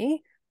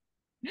 Courtney?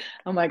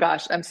 Oh my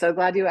gosh, I'm so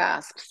glad you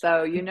asked.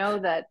 So you know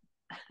that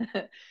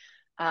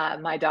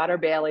my daughter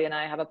Bailey and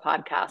I have a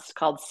podcast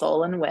called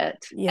Soul and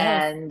Wit,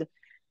 Yes. and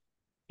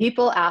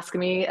people ask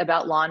me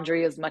about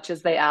laundry as much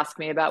as they ask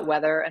me about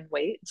weather and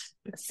weight.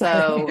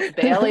 So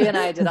Bailey and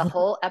I did a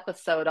whole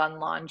episode on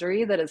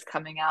laundry that is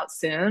coming out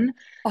soon.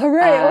 All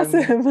right, Um,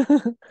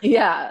 awesome.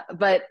 yeah,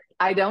 but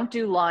I don't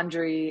do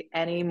laundry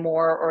any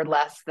more or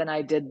less than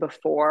I did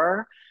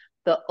before.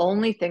 The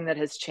only thing that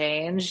has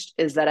changed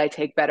is that I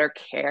take better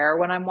care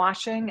when I'm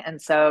washing.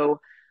 And so,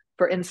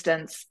 for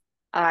instance,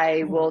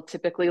 I will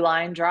typically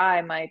line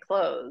dry my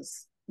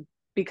clothes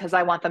because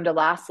I want them to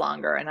last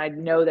longer and I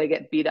know they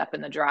get beat up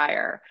in the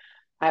dryer.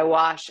 I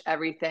wash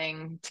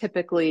everything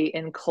typically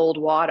in cold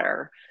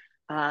water.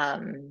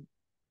 Um,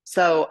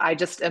 so I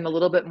just am a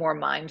little bit more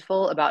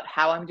mindful about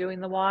how I'm doing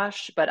the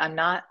wash, but I'm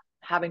not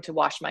having to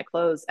wash my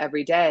clothes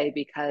every day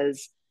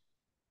because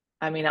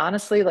I mean,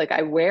 honestly, like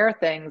I wear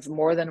things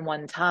more than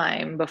one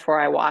time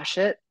before I wash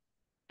it.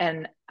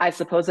 And I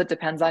suppose it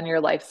depends on your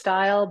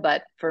lifestyle,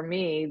 but for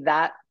me,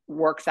 that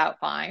works out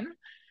fine.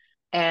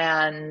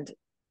 And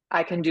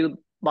I can do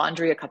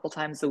laundry a couple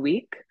times a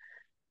week,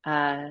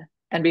 uh,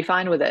 and be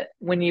fine with it.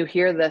 When you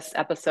hear this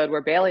episode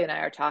where Bailey and I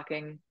are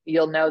talking,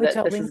 you'll know Which that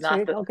I'll this is link not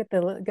to. the, I'll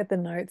get the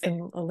notes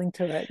and I'll link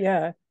to it.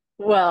 Yeah.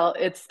 well,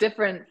 it's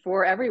different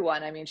for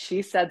everyone. I mean,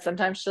 she said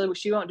sometimes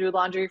she won't do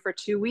laundry for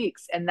 2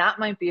 weeks, and that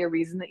might be a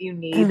reason that you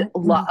need a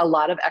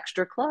lot of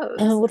extra clothes.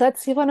 Well,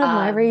 that's one of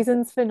my Um,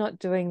 reasons for not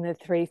doing the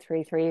 3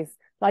 3 3s.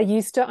 I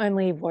used to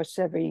only wash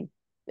every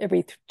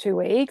 2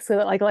 weeks. So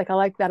like I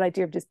like that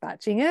idea of just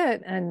batching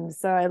it. And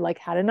so I like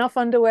had enough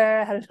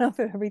underwear, had enough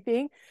of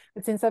everything.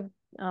 But since I've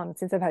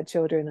had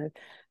children,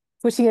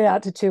 pushing it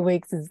out to 2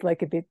 weeks is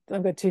like a bit.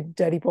 I've got two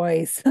dirty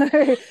boys,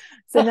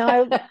 so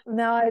now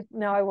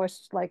I wash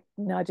like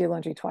now I do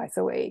laundry twice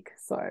a week.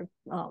 So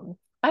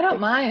I don't like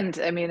mind.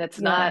 I mean, it's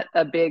yeah. not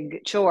a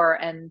big chore.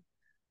 And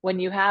when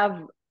you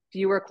have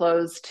fewer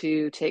clothes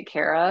to take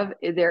care of,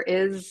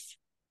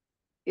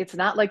 it's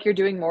not like you're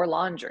doing more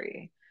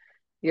laundry.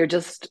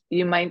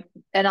 You might,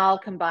 and I'll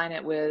combine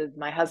it with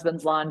my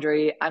husband's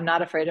laundry. I'm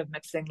not afraid of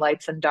mixing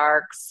lights and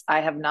darks.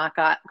 I have not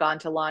gone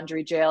to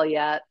laundry jail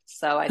yet.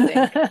 So I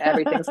think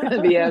everything's going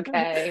to be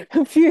okay.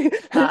 A few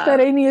Uh,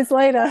 13 years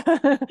later.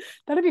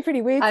 That'd be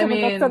pretty weird. I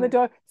Someone knocks on the mean,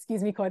 door.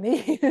 Excuse me,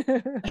 Courtney.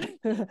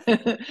 Who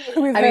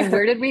is I mean, there?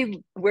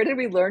 where did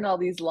we learn all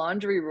these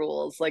laundry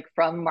rules like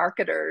from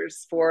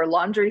marketers for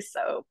laundry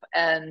soap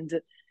and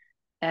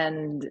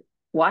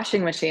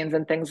washing machines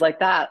and things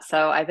like that.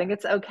 So I think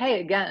it's okay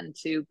again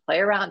to play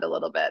around a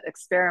little bit,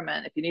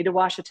 experiment. If you need to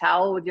wash a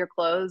towel with your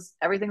clothes,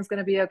 everything's going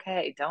to be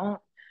okay. Don't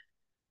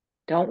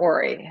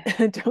worry.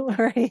 Don't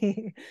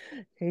worry.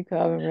 You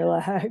calm and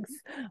relax.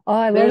 Oh,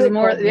 I love There's it,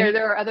 more Courtney.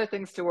 there are other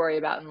things to worry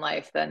about in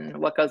life than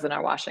what goes in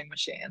our washing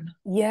machine.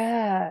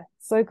 Yeah,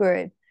 so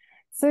good.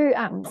 So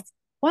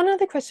One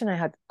other question I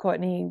had,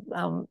 Courtney,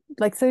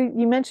 like, so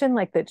you mentioned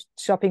like that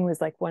shopping was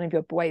like one of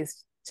your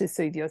ways to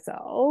soothe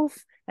yourself.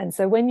 And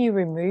so when you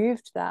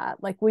removed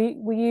that, like,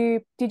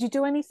 did you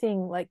do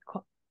anything like,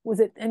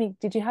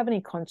 did you have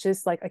any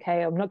conscious, like,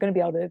 okay, I'm not going to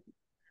be able to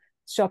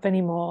shop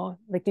anymore?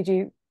 Like, did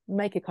you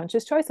make a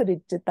conscious choice, or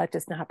did that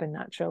just happen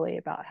naturally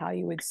about how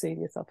you would soothe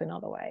yourself in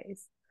other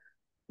ways?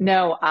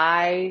 No,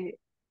 I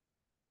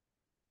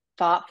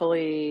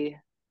thoughtfully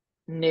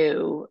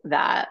knew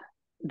that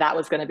that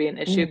was going to be an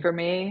issue Mm, for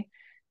me.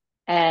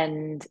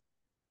 And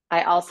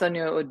I also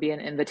knew it would be an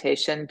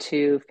invitation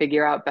to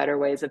figure out better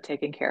ways of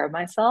taking care of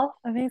myself.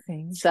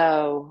 amazing.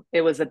 So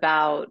it was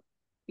about,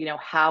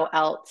 how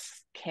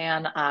else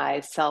can I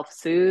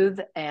self-soothe?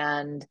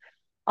 And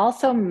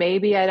also,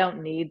 maybe I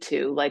don't need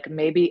to. Like,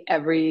 maybe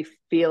every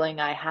feeling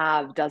I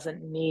have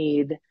doesn't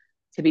need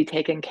to be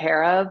taken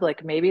care of.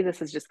 Like, maybe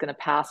this is just going to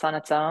pass on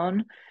its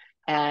own.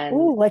 Oh,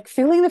 And like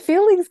feeling the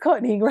feelings,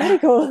 Courtney.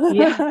 Radical.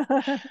 yeah,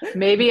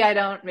 maybe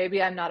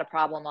I'm not a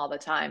problem all the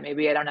time.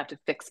 Maybe I don't have to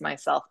fix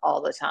myself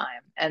all the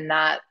time. And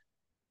that,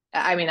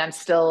 I mean, I'm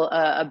still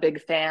a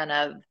big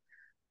fan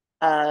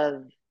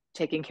of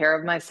taking care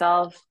of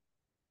myself.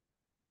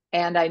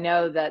 And I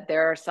know that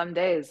there are some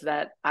days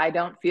that I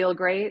don't feel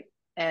great,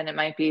 and it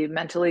might be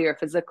mentally or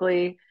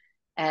physically,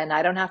 and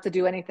I don't have to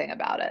do anything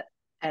about it.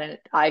 And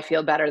I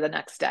feel better the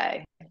next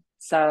day.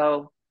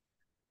 So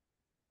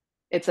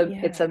it's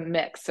Yeah. a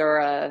mix, or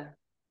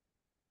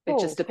it Cool,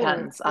 just cool.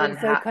 depends on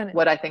So kind of,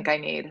 what I think I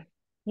need.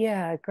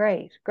 yeah,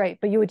 great, great.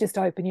 But you were just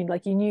open. You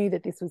knew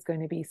that this was going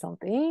to be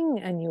something,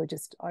 and you were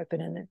just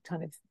open, and it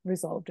kind of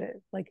resolved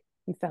it. Like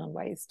you found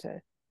ways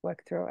to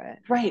work through it.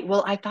 Right.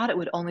 Well, I thought it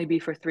would only be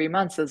for 3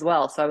 months as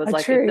well. So I was Oh, like,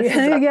 if true. this is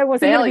a Yeah, it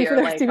wasn't going to be for failure,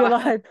 the rest like of your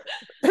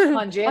life.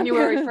 on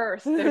January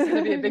 1st, there's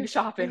going to be a big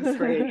shopping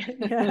spree.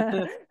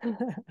 Yeah.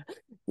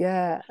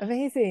 Yeah,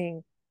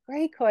 amazing.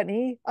 Great,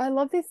 Courtney. I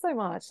love this so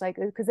much. Like,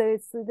 because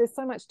there's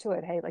so much to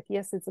it. Hey, like,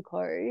 yes, it's the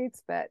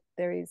clothes, but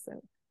there is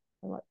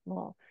a lot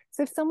more.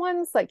 So if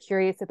someone's like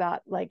curious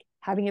about like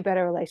having a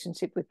better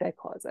relationship with their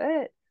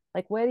closet,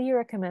 like, where do you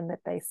recommend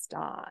that they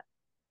start?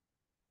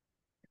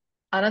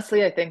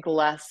 Honestly, I think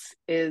less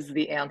is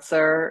the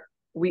answer.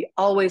 We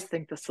always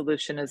think the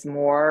solution is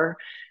more.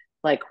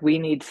 Like, we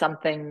need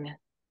something,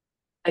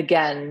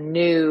 again,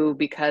 new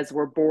because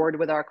we're bored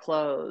with our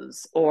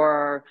clothes,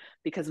 or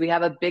because we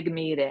have a big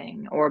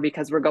meeting, or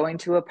because we're going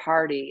to a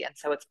party. And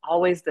so it's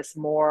always this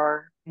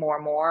more,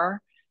 more,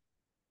 more.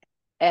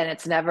 And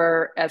it's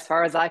never, as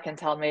far as I can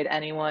tell, made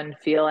anyone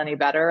feel any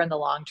better in the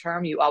long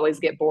term. You always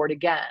get bored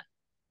again,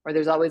 or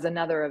there's always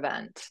another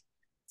event.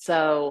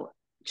 So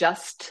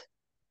just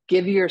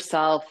give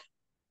yourself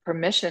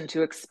permission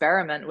to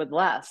experiment with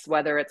less,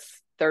 whether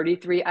it's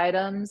 33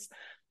 items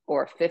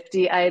or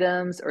 50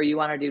 items, or you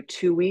want to do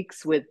 2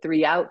 weeks with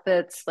 3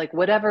 outfits, like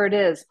whatever it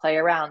is, play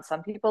around.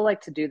 Some people like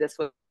to do this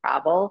with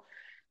travel,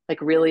 like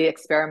really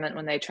experiment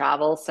when they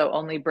travel. So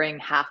only bring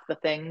half the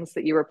things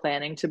that you were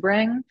planning to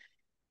bring.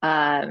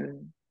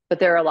 But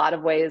there are a lot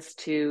of ways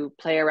to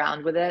play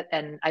around with it.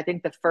 And I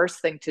think the first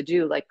thing to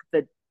do, like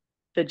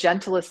the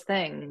gentlest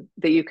thing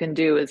that you can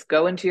do, is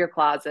go into your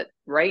closet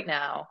right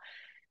now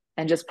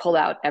and just pull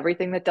out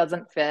everything that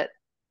doesn't fit,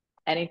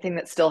 anything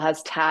that still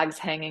has tags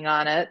hanging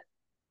on it,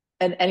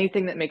 and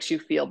anything that makes you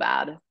feel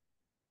bad.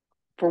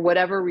 For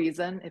whatever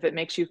reason, if it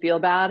makes you feel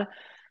bad,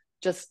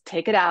 just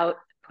take it out,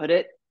 put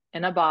it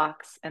in a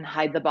box, and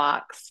hide the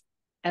box,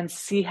 and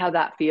see how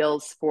that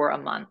feels for a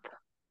month.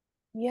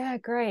 Yeah,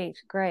 great,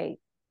 great.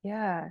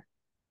 Yeah,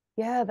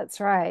 yeah, that's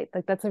right.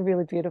 Like that's a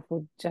really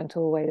beautiful,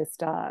 gentle way to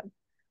start.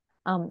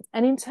 And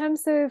in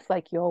terms of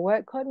like your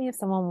work, Courtney, if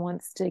someone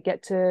wants to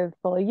get to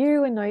follow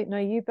you and know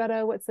you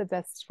better, what's the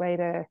best way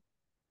to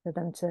for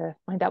them to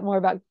find out more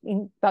about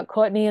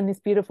Courtney and this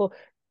beautiful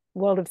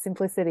world of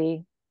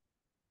simplicity?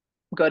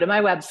 Go to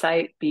my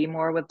website,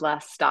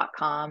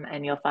 bemorewithless.com,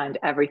 and you'll find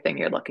everything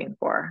you're looking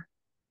for.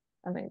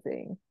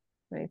 Amazing,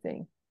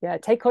 amazing. Yeah,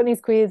 take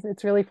Courtney's quiz.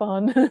 It's really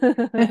fun.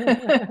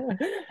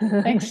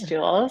 Thanks,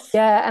 Jules.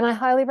 Yeah, and I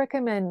highly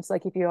recommend,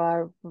 like, if you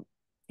are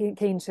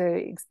keen to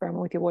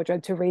experiment with your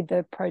wardrobe, to read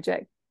the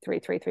Project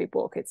 333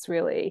 book. It's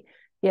really,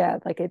 yeah,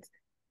 like it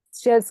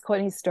shares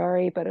Courtney's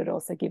story, but it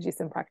also gives you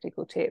some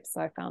practical tips.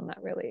 So I found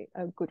that really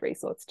a good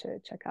resource to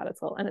check out as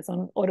well. And it's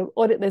on audio,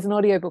 there's an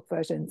audiobook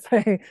version. So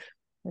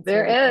it's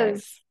There really great.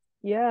 is.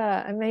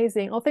 Yeah,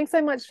 amazing. Well, thanks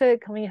so much for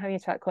coming and having a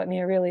chat, Courtney.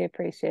 I really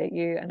appreciate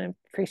you and I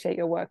appreciate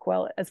your work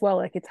as well.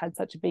 Like it's had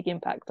such a big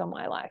impact on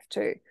my life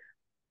too.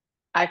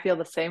 I feel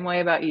the same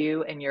way about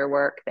you and your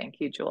work. Thank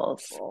you,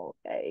 Jules.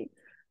 Okay.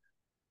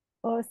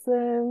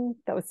 Awesome.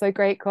 That was so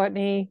great,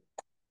 Courtney.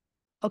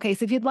 Okay,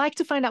 so if you'd like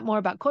to find out more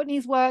about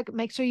Courtney's work,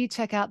 make sure you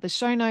check out the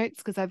show notes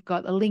because I've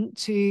got a link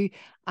to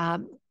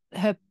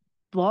her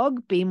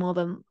blog, Be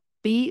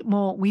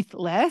More with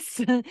Less,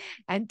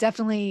 and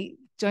definitely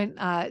don't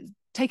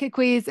take a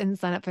quiz and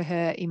sign up for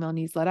her email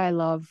newsletter. I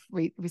love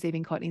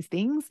receiving Courtney's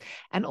things,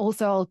 and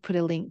also I'll put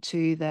a link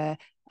to the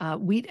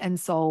Wit and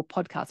Soul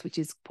podcast, which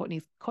is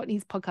Courtney's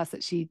podcast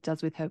that she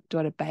does with her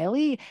daughter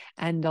Bailey.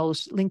 And I'll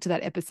link to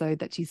that episode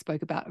that she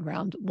spoke about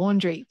around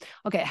laundry.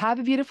 Okay, have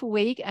a beautiful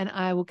week, and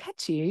I will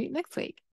catch you next week.